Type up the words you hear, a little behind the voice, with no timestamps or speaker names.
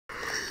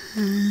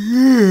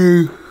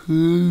Oh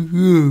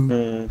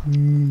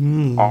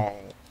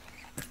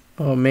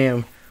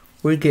man,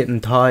 we're getting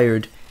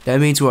tired. That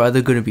means we're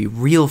either gonna be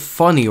real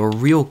funny or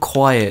real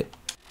quiet.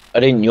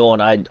 I didn't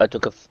yawn, I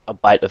took a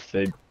bite of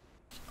food.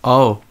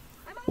 Oh,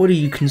 what are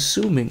you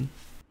consuming?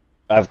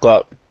 I've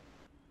got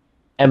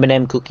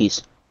M&M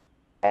cookies.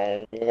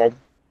 Wait,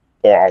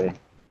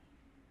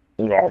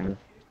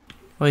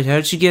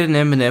 how'd you get an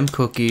M&M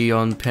cookie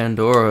on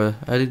Pandora?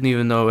 I didn't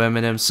even know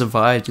M&M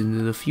survived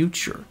into the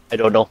future. I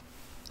don't know.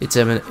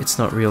 It's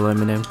not real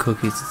M&M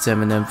cookies, it's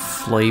M&M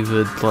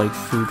flavored, like,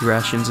 food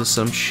rations or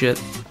some shit.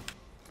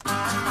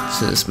 It's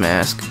this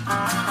mask.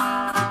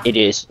 It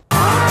is.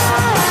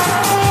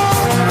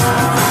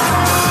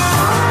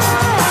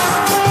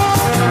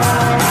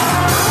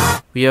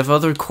 We have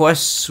other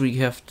quests we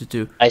have to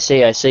do. I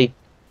see.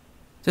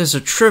 There's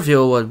a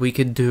trivial one we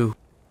could do.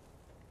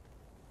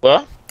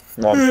 What?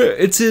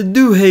 It's in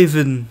New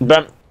Haven.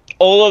 But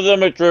all of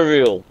them are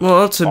trivial.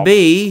 Well, to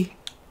me,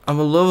 I'm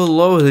a level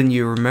lower than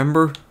you,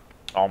 remember?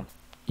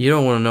 You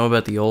don't want to know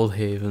about the Old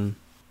Haven.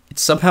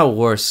 It's somehow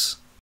worse.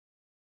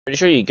 Pretty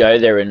sure you go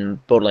there in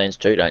Borderlands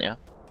 2, don't you?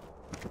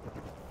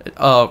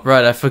 Oh,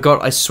 right, I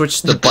forgot I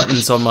switched the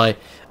buttons on my...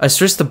 I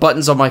switched the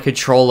buttons on my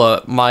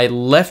controller. My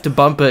left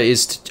bumper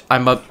is...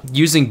 I'm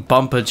using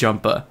bumper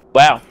jumper.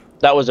 Wow,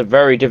 that was a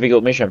very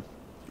difficult mission.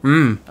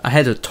 I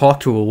had to talk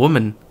to a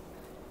woman.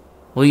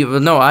 Well,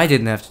 no, I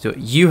didn't have to do it.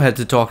 You had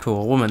to talk to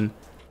a woman.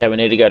 Okay, we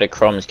need to go to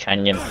Crom's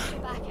Canyon.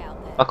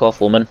 Fuck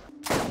off, woman.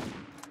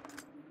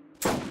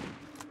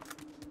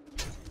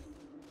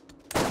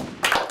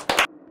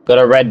 Got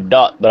a red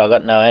dot, but I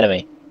got no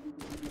enemy.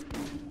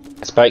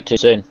 I spoke too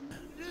soon.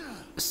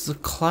 Is the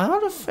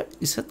cloud effect?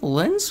 Is that the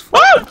lens?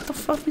 What the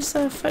fuck is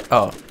that effect?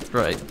 Oh,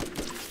 right.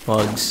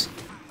 Bugs.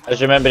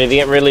 Just remember, if you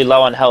get really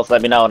low on health,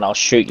 let me know and I'll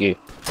shoot you.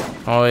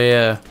 Oh,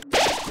 yeah.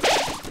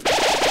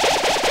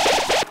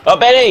 Oh,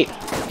 Benny!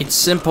 It's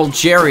simple,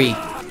 Jerry.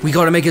 We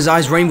gotta make his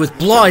eyes rain with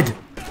blood!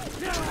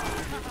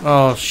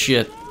 Oh,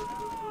 shit.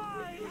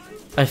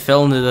 I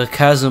fell into the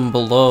chasm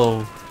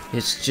below.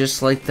 It's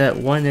just like that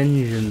one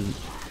engine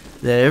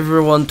that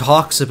everyone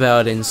talks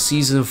about in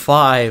Season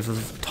 5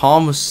 of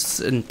Thomas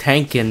and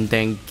Tankin.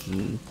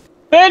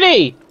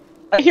 Benny!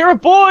 I hear a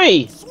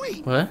boy!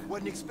 What?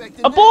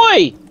 A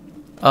boy!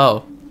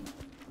 Oh.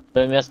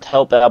 We must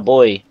help our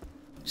boy.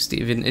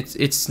 Steven,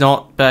 it's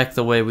not back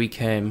the way we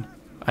came.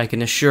 I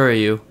can assure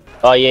you.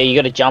 Oh yeah, you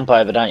gotta jump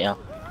over, don't you?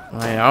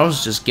 I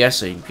was just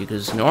guessing,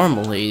 because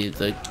normally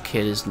the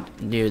kid is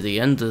near the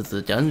end of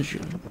the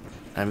dungeon.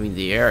 I mean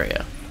the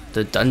area.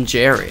 The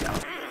dungeon area.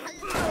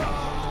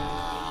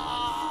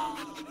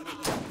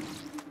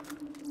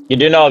 You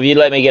do know if you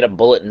let me get a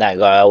bullet in that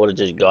guy, I would've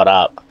just got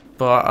up.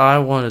 But I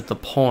wanted the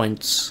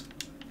points.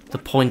 The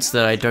points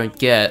that I don't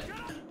get.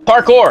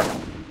 Parkour!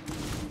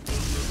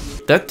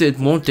 That did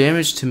more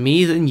damage to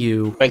me than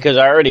you. Because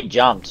I already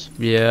jumped.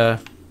 Yeah.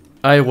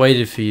 I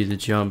waited for you to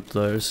jump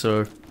though,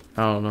 so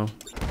I don't know.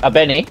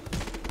 Benny?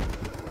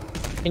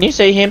 Can you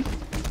see him?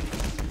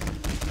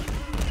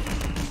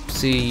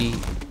 See...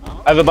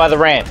 Over by the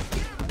ramp.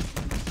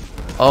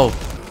 Oh.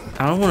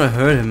 I don't want to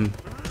hurt him.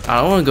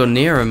 I don't want to go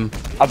near him.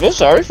 I feel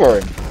sorry for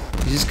him.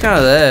 He's just kind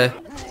of there.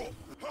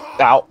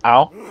 Ow,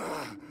 ow.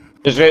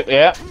 Is it?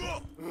 Yeah.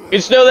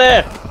 It's still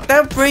there!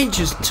 That range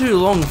is too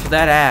long for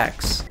that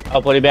axe.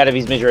 I'll put him out of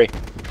his misery.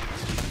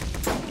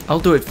 I'll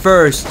do it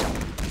first.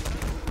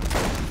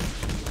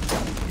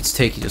 It's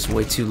taking us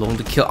way too long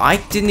to kill. I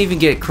didn't even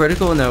get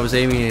critical and I was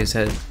aiming at his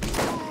head.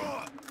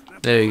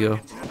 There you go.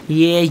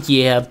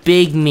 Yeah,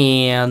 big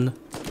man.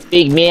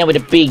 Big man with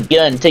a big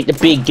gun. Take the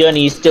big gun and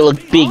you're still a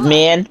big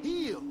man.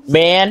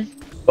 Man,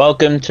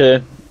 welcome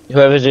to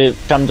whoever's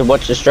come to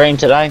watch the stream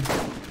today.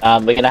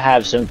 We're gonna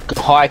have some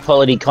high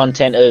quality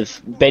content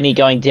of Benny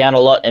going down a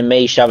lot and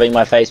me shoving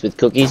my face with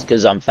cookies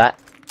because I'm fat.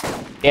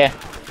 Yeah.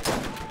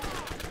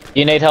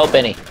 You need help,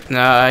 Benny?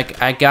 No,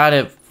 I got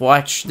it.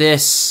 Watch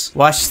this.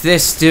 Watch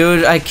this,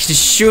 dude. I can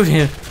shoot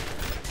him.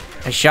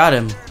 I shot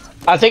him.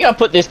 I think I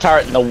put this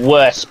turret in the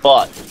worst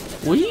spot.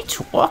 What are you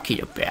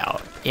talking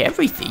about?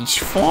 Everything's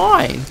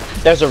fine.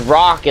 There's a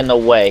rock in the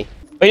way.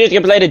 We just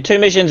completed 2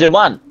 missions in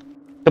 1.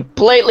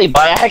 Completely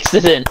by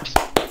accident.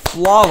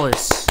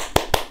 Flawless.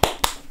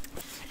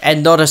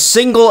 And not a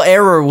single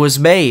error was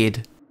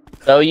made.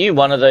 So are you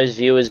one of those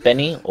viewers,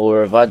 Benny?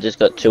 Or have I just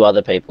got 2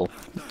 other people?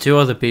 2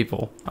 other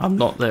people. I'm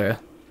not there.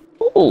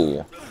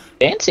 Ooh,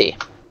 fancy.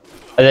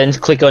 And then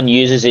click on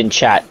users in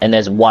chat and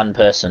there's 1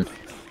 person.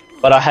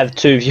 But I have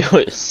 2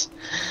 viewers.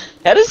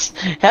 How does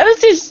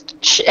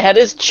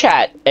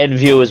chat and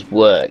viewers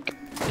work?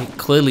 It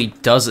clearly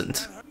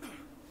doesn't.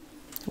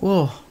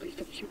 Whoa.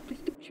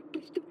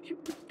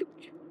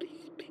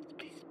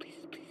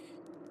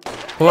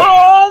 What?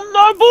 Oh,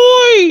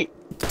 my boy!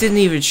 Didn't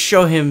even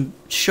show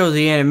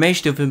the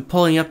animation of him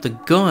pulling up the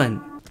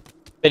gun.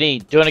 Benny,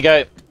 do you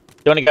wanna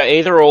go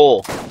either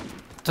or?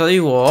 Tell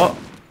you what,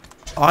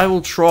 I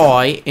will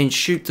try and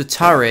shoot the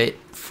turret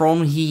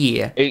from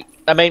here.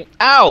 I mean,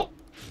 ow!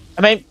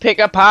 I mean, pick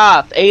a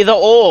path, either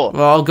or.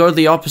 Well, I'll go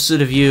the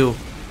opposite of you.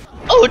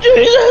 Oh,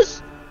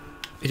 Jesus!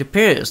 It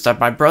appears that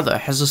my brother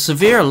has a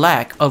severe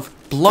lack of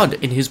blood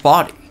in his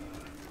body.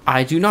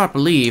 I do not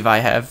believe I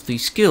have the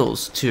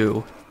skills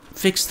to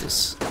fix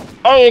this.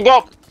 Oh, you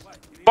got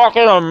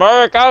fucking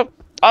America?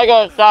 I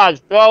got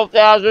charged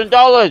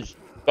 $12,000.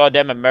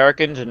 Goddamn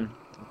Americans and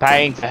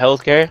paying for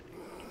healthcare.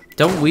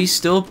 Don't we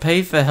still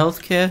pay for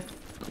healthcare?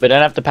 We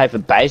don't have to pay for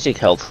basic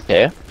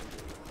healthcare.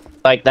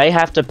 Like, they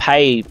have to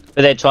pay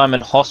for their time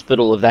in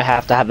hospital if they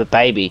have to have a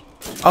baby.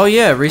 Oh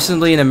yeah,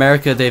 recently in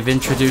America they've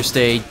introduced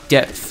a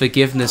debt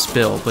forgiveness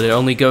bill, but it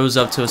only goes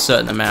up to a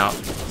certain amount.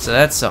 So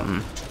that's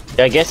something.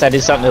 I guess that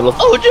is something to look.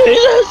 Oh,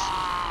 Jesus!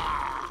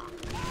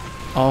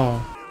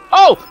 Oh.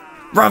 Oh!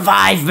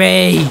 Revive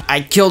me!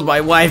 I killed my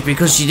wife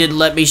because she didn't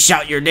let me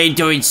shout your name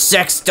during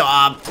sex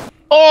stop.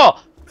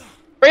 Oh!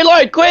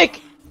 Reload,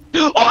 quick!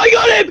 Oh, I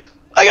got him!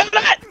 I got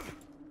that!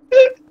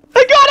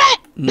 I got it!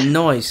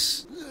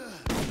 Nice.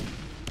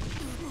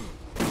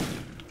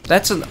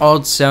 That's an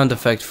odd sound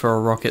effect for a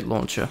rocket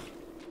launcher.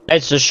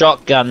 It's a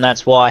shotgun,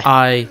 that's why.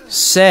 I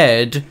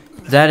said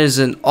that is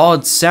an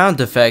odd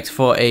sound effect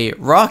for a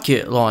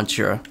rocket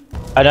launcher.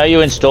 I know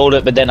you installed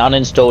it, but then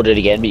uninstalled it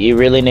again, but you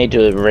really need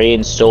to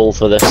reinstall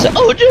for the...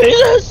 Oh,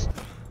 Jesus!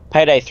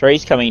 Payday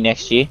 3's coming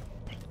next year.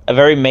 A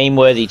very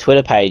meme-worthy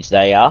Twitter page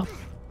they are.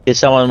 Because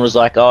someone was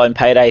like, oh, in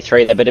Payday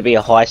 3, there better be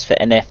a heist for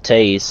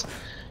NFTs.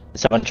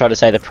 Someone tried to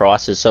say the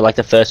prices, so like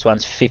the first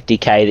one's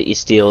 50k that you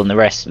steal and the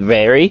rest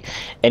vary.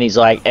 And he's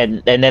like,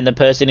 and then the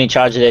person in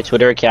charge of their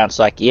Twitter account's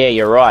like, yeah,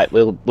 you're right,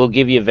 we'll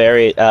give you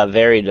varied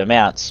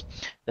amounts.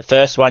 The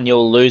first one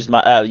you'll lose,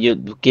 you'll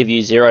give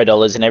you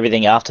 $0, and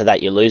everything after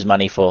that you lose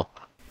money for.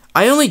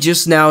 I only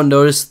just now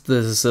noticed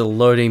there's a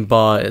loading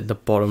bar in the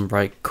bottom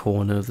right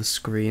corner of the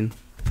screen.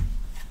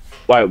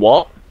 Wait,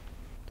 what?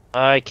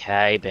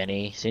 Okay,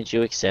 Benny, since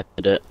you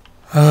accepted it.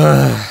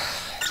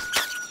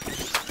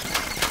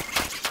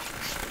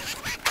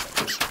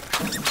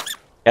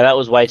 Yeah, that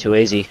was way too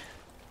easy.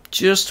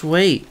 Just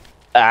wait.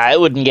 It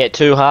wouldn't get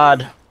too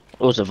hard.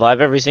 We'll survive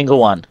every single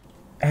one.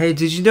 Hey,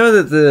 did you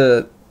know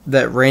that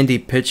that Randy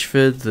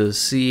Pitchford, the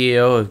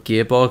CEO of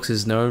Gearbox,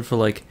 is known for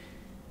like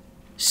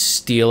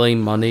stealing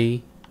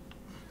money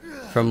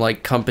from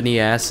like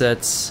company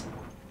assets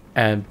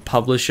and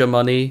publisher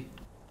money?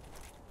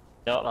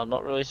 No, I'm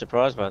not really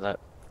surprised by that.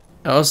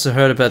 I also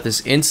heard about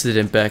this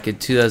incident back in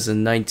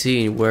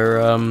 2019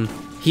 where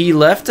he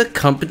left a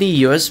company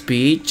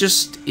USB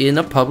just in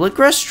a public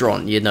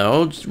restaurant, you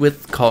know,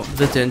 with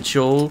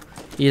confidential,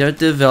 you know,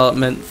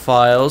 development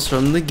files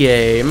from the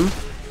game,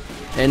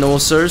 and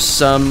also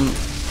some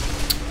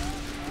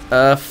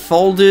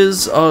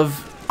folders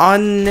of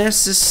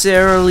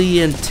unnecessarily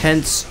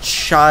intense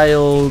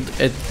child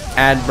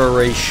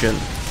admiration.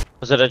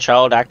 Was it a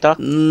child actor?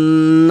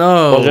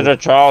 No. Was it a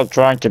child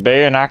trying to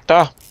be an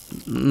actor?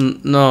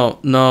 No.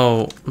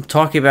 I'm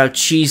talking about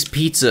cheese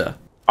pizza.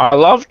 I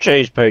love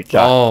cheese pizza.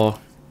 Oh.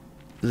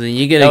 Then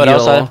you're gonna get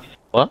all...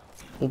 What?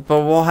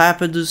 But what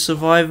happened to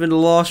surviving the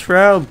last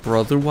round,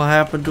 brother? What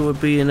happened to it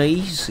being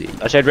easy?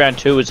 I said round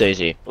 2 was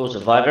easy. We'll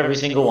survive every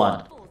single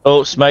one.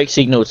 Oh, smoke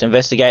signals.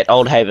 Investigate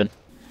Old Haven.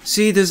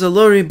 See, there's a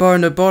loading bar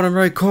in the bottom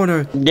right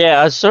corner.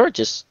 Yeah, I saw it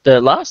just the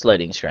last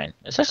loading screen.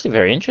 It's actually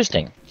very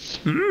interesting.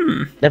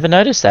 Never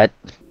noticed that.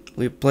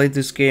 We played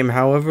this game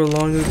however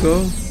long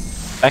ago.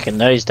 Back in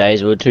those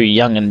days, we were too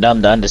young and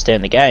dumb to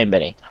understand the game,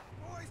 Betty.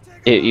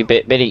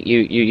 Betty,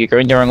 you're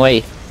going the wrong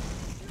way.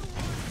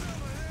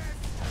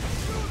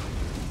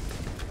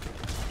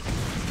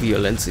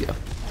 Violencia.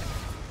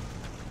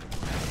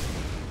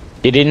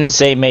 You didn't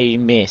see me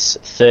miss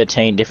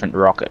 13 different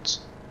rockets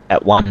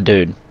at one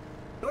dude.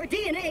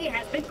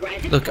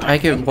 Look, I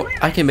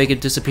can make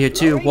it disappear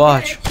too.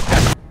 Watch.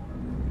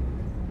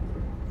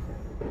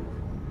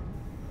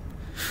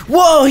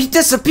 Whoa! He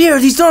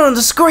disappeared. He's not on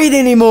the screen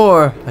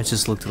anymore. I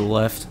just looked to the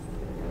left.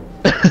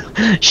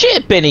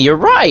 Shit, Benny, you're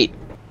right.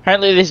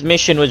 Apparently, this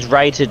mission was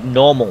rated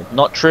normal,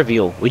 not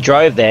trivial. We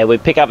drove there, we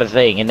pick up a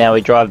thing, and now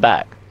we drive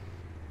back.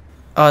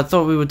 Oh, I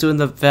thought we were doing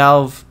the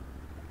valve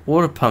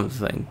water pump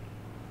thing.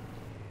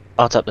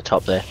 Oh, it's up the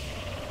top there.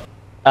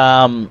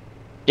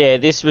 Yeah,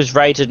 this was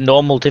rated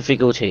normal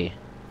difficulty.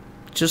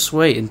 Just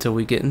wait until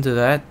we get into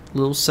that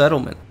little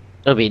settlement.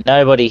 There'll be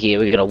nobody here.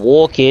 We're gonna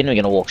walk in, we're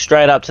gonna walk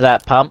straight up to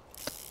that pump,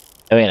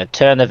 and we're gonna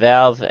turn the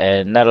valve,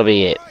 and that'll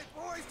be it.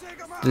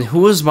 Then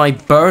who is my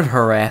bird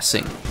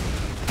harassing?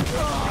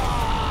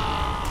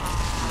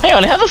 Hang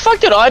on, how the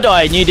fuck did I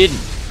die and you didn't?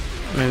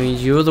 I mean,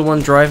 you were the one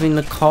driving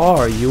the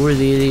car. You were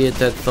the idiot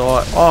that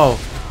thought, oh,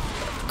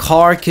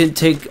 car can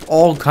take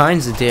all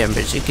kinds of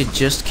damage. It could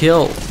just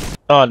kill.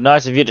 Oh,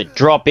 nice of you to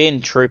drop in,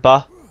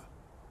 trooper.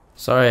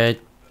 Sorry,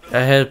 I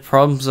had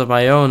problems of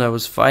my own. I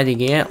was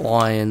fighting ant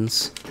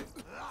lions.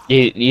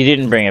 You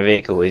didn't bring a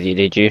vehicle with you,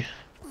 did you?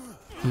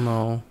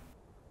 No.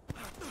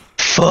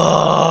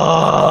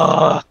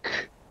 Fuck!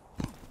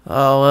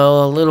 Oh,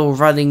 well, a little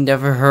running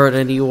never hurt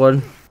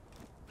anyone.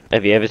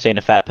 Have you ever seen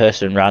a fat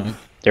person run?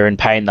 They're in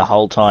pain the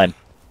whole time.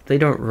 They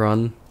don't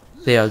run.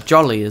 They are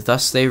jolly,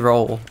 thus they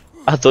roll.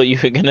 I thought you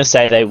were gonna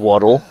say they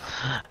waddle.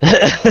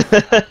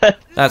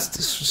 That's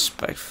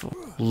disrespectful.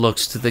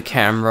 looks to the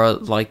camera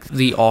like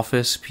the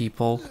Office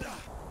people.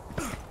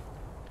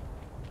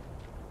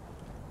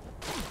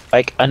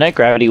 Like, I know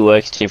gravity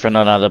works different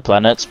on other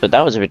planets, but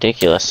that was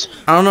ridiculous.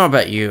 I don't know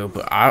about you,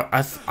 but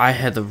I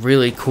had a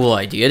really cool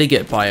idea to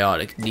get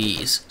bionic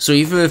knees. So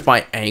even if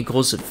my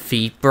ankles and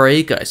feet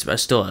break, I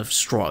still have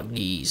strong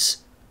knees.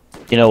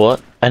 You know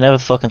what? I never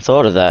fucking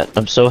thought of that.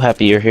 I'm so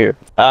happy you're here.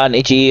 An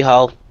itchy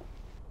hole.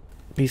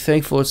 Be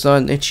thankful it's not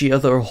an itchy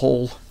other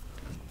hole.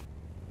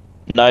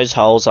 Nose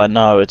holes, I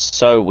know. It's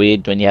so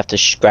weird when you have to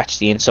scratch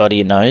the inside of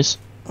your nose.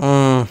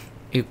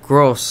 It's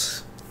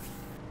gross.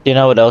 You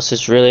know what else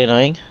is really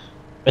annoying?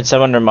 When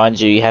someone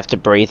reminds you you have to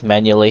breathe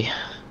manually.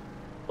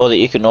 Or that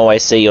you can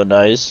always see your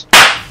nose.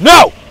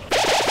 No!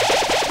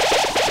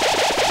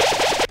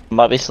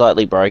 Might be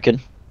slightly broken,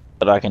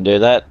 but I can do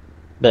that.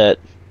 But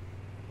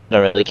I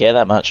don't really care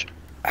that much.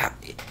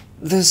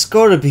 There's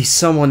gotta be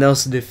someone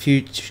else in the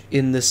future,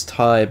 in this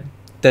time,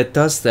 that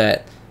does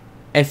that.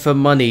 And for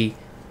money,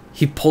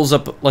 he pulls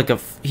up like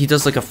he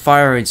does like a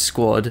firing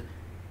squad.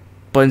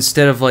 But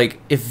instead of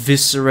like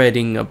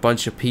eviscerating a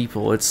bunch of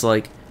people, it's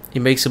like, he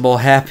makes them all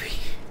happy.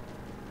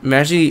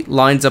 Imagine he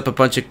lines up a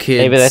bunch of kids.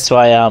 Maybe that's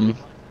why,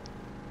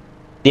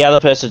 the other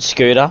person's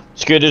Scooter.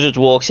 Scooter just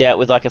walks out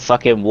with like a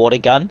fucking water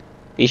gun.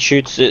 He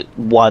shoots it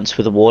once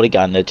with a water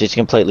gun that just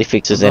completely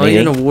fixes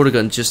anything. Not even a water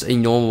gun, just a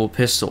normal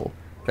pistol.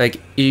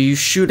 Like, you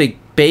shoot a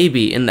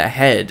baby in the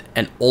head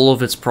and all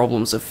of its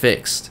problems are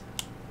fixed.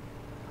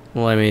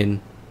 Well, I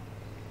mean,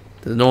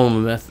 the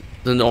normal method,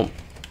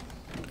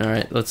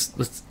 Alright,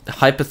 let's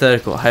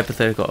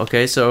hypothetical.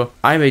 Okay, so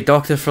I'm a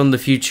doctor from the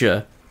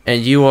future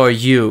and you are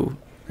you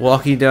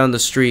walking down the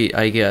street,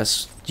 I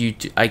guess.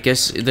 I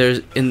guess there's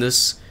in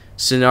this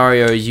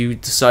scenario you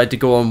decide to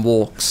go on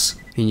walks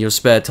in your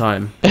spare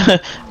time.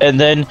 And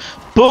then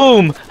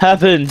boom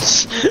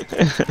happens.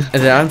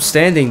 And then I'm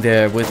standing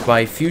there with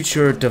my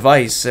future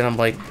device and I'm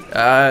like,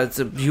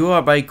 you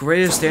are my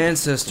greatest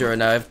ancestor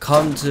and I've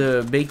come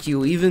to make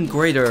you even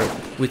greater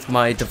with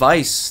my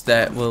device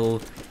that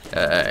will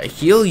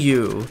heal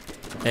you.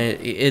 And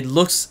it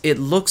looks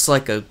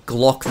like a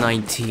Glock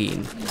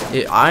 19.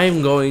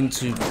 I'm going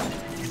to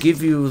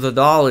give you the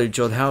knowledge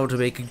on how to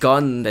make a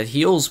gun that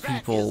heals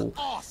people.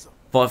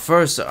 But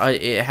first,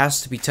 it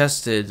has to be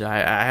tested.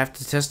 I have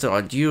to test it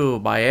on you,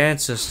 my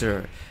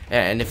ancestor.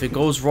 And if it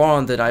goes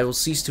wrong, then I will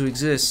cease to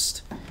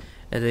exist.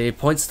 And then he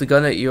points the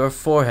gun at your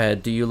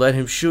forehead. Do you let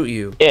him shoot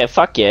you? Yeah,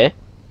 fuck yeah.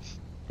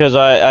 Because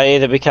I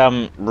either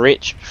become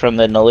rich from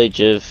the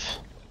knowledge of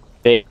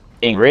being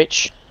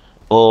rich,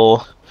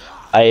 or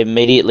I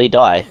immediately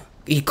die.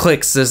 He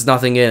clicks, there's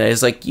nothing in it.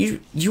 He's like, you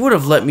would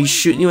have let me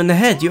shoot you in the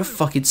head. You're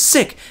fucking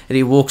sick. And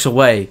he walks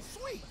away.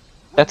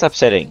 That's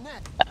upsetting.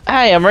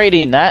 Hey, I'm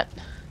reading that.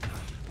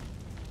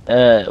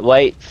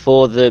 Wait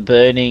for the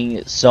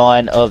burning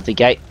sign of the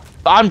gate.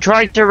 I'm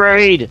trying to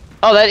read.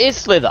 Oh, that is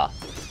Slither.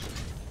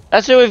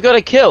 That's who we've got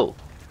to kill.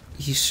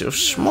 He's so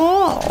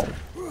small.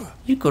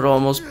 You could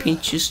almost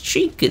pinch his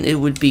cheek and it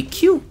would be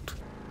cute.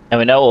 And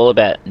we know all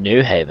about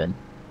New Haven.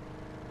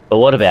 But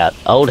what about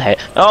Old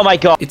Haven? Oh my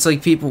god. It's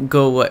like people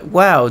go like,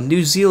 wow,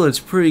 New Zealand's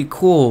pretty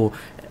cool,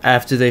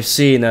 after they've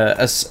seen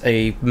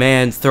a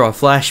man throw a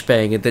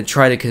flashbang and then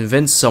try to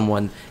convince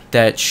someone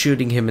that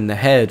shooting him in the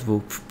head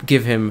will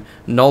give him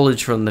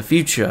knowledge from the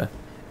future.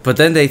 But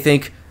then they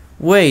think,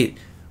 wait,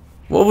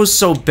 what was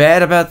so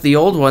bad about the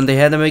old one they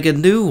had to make a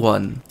new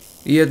one?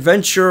 The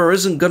adventure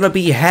isn't gonna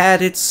be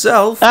had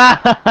itself.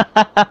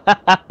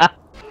 I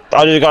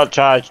just got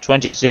charged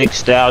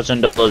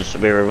 $26,000 to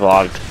be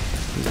revived.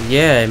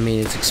 Yeah, I mean,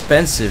 it's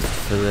expensive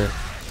for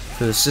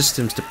the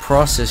systems to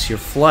process your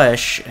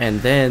flesh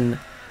and then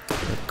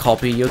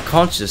copy your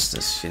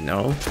consciousness, you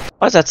know?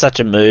 Why is that such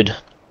a mood?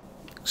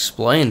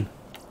 Explain.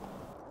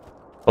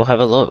 We'll have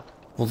a look.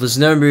 Well, there's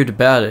no mood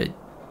about it.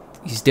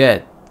 He's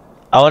dead.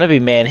 I want to be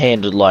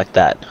manhandled like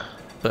that.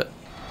 But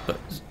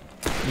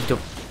you don't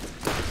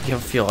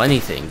feel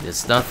anything.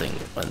 There's nothing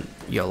when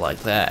you're like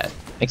that.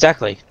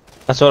 Exactly.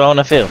 That's what I want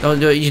to feel.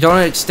 No, you don't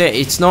understand.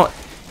 It's not.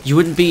 You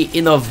wouldn't be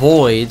in a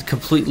void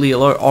completely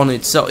alone on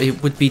itself.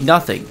 It would be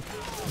nothing.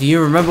 Do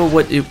you remember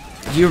what it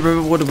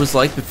was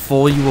like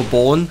before you were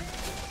born?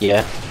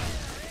 Yeah.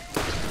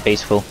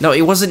 Peaceful. No,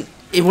 it wasn't.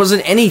 It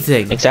wasn't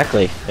anything.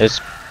 Exactly. It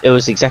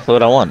was exactly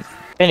what I want.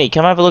 Benny,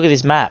 come have a look at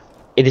this map.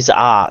 It is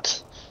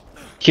art.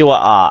 Pure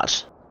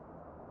art.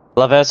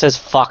 Love how it says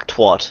fuck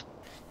twat.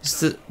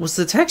 Was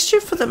the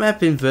texture for the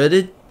map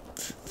inverted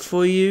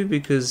for you?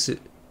 Because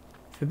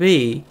for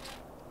me,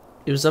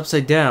 it was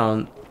upside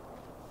down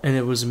and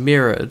it was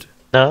mirrored.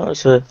 No,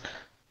 it's the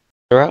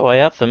right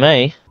way up for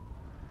me.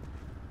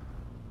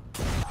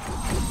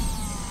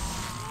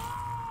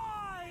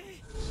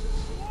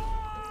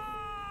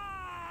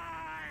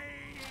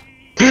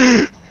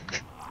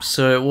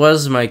 So it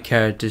was my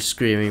character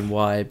screaming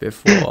why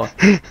before.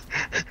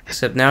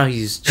 Except now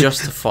he's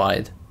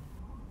justified.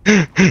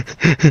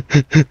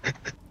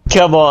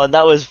 Come on,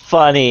 that was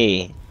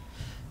funny.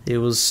 It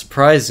was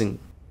surprising.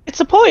 It's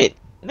a point.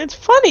 It's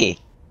funny.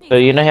 So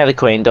you know how the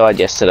Queen died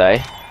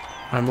yesterday?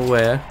 I'm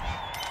aware.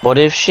 What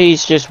if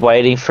she's just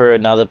waiting for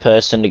another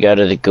person to go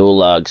to the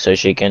gulag so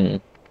she can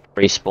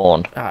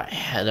respawn? I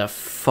had a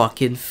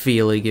fucking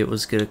feeling it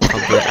was gonna come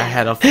back. I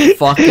had a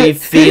fucking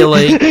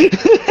feeling.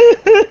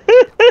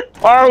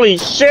 Holy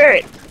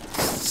shit!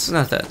 It's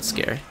not that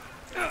scary.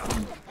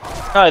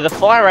 No, the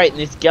fire rate in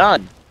this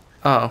gun.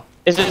 Oh.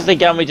 This is the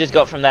gun we just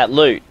got from that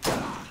loot.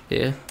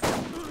 Yeah.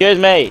 Excuse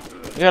me.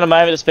 We got a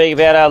moment to speak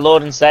about our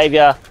Lord and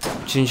Savior.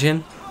 Jin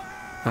Jin?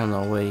 Oh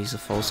no way, he's a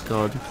false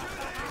god.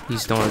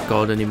 He's not a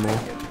god anymore.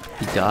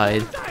 He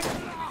died.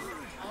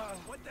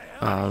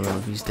 I don't know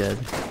if he's dead.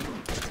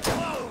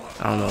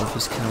 I don't know if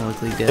he's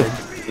canonically dead.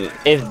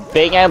 If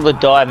being able to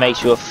die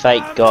makes you a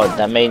fake god,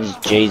 that means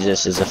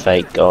Jesus is a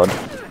fake god.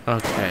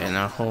 Okay,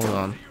 now hold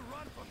on.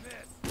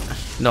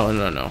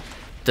 No.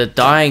 The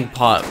dying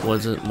part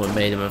wasn't what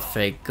made him a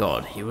fake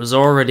god. He was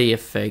already a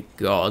fake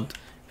god,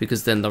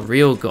 because then the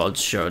real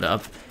gods showed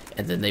up,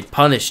 and then they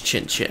punished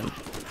Chin Chin.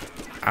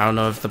 I don't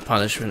know if the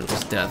punishment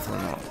was death or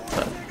not,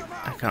 but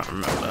I can't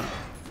remember.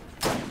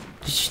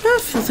 Did you know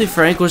Filthy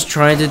Frank was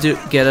trying to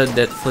get a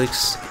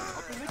Netflix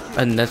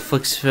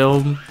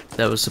film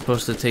that was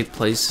supposed to take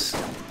place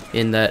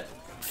in that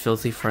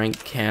Filthy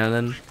Frank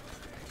canon?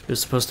 It was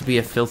supposed to be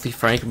a Filthy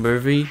Frank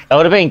movie. That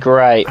would have been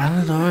great. I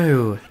don't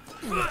know.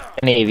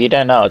 And if you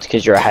don't know, it's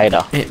because you're a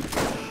hater. It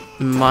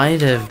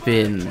might have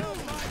been.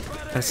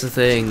 That's the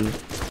thing.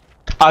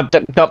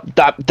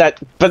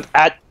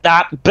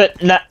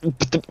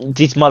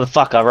 This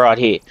motherfucker right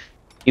here.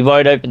 You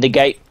won't open the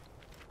gate.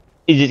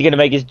 Is he gonna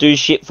make us do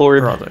shit for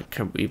him? Brother,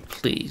 can we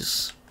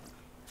please?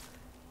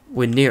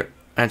 We're near.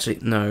 Actually,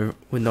 no,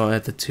 we're not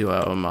at the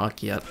 2-hour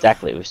mark yet.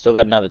 Exactly, we've still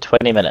got another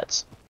 20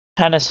 minutes.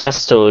 Hannah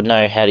has to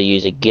know how to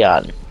use a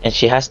gun, and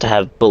she has to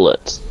have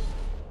bullets.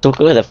 Look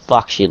where the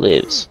fuck she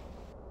lives.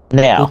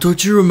 Now. Well,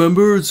 don't you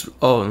remember? It's.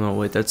 Oh no,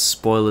 wait, that's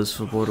spoilers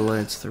for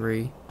Borderlands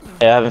 3.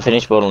 Yeah, I haven't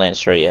finished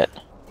Borderlands 3 yet.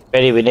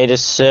 Ready, we need to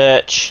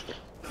search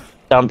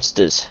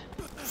dumpsters.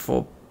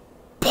 For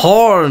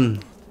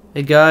porn!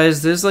 Hey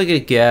guys, there's like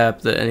a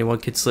gap that anyone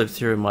could slip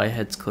through and my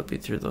head's clipping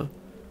through the...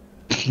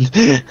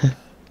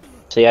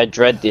 See, I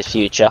dread this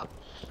future.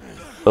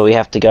 But we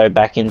have to go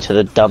back into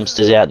the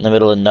dumpsters out in the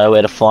middle of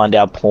nowhere to find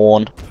our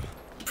porn.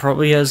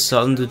 Probably has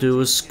something to do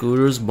with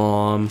Scooter's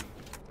mom.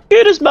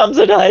 Scooter's mum's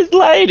a nice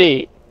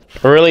lady!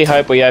 I really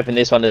hope we open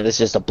this one and it's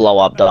just a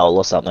blow-up doll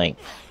or something.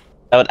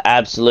 That would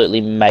absolutely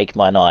make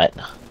my night.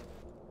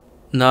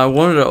 No, I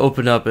wanted to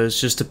open up, it's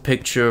just a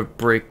picture of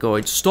Brick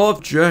going,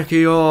 "Stop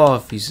jacking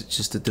off!" He's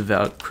just a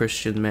devout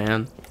Christian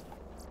man.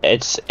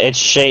 It's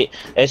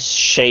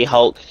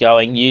She-Hulk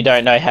going, "You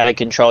don't know how to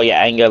control your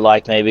anger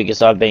like me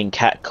because I've been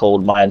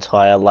catcalled my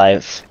entire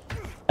life."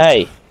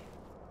 Hey!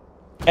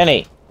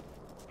 Kenny!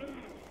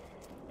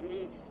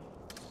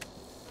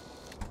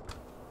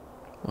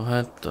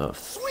 What the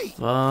fuck?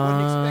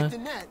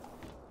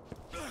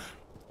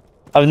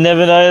 I've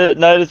never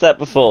noticed that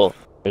before.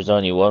 There's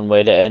only one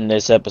way to end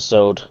this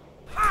episode.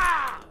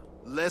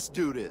 Let's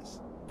do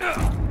this.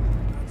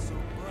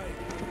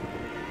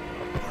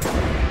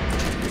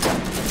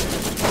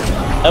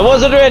 I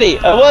wasn't ready!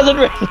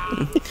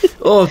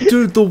 Oh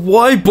dude, the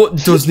Y button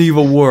doesn't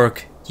even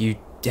work. You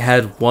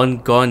had one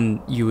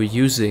gun you were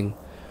using.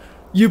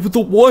 Yeah, but the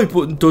Y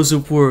button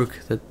doesn't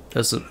work. That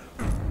doesn't...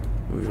 Are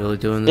we really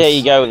doing this? There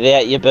you go,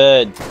 without your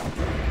bird.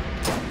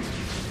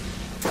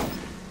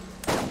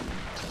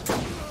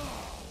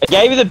 It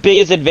gave you the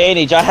biggest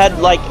advantage. I had,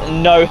 like,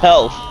 no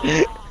health.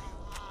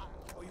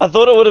 I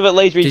thought it would have at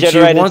least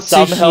regenerated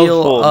some health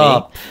for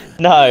me.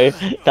 No.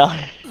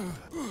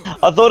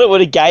 I thought it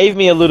would have gave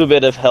me a little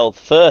bit of health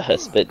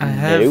first, but I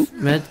have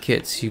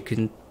medkits you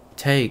can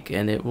take,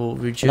 and it will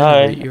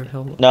regenerate your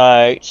health.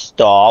 No,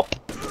 stop.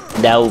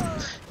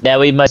 Now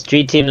we must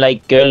treat him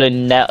like girl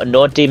in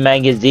naughty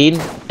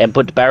magazine and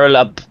put barrel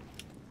up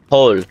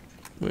hole.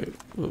 Wait,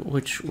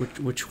 which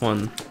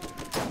one?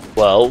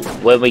 Well,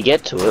 when we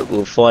get to it,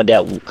 we'll find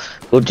out.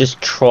 We'll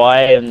just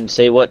try and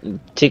see what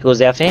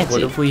tickles our fancy.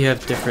 What if we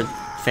have different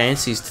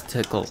fancies to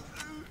tickle?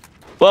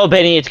 Well,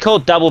 Benny, it's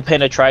called double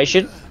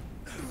penetration.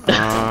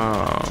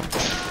 Oh.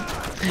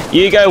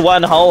 You go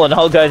one hole and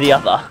I'll go the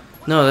other.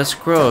 No, that's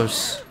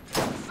gross.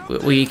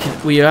 We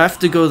have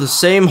to go the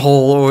same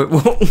hole or it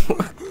won't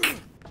work.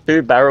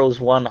 2 barrels,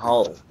 1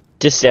 hole.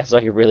 Just sounds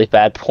like a really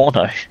bad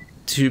porno.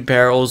 2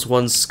 barrels,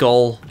 1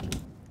 skull.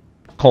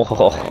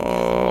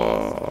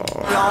 Oh.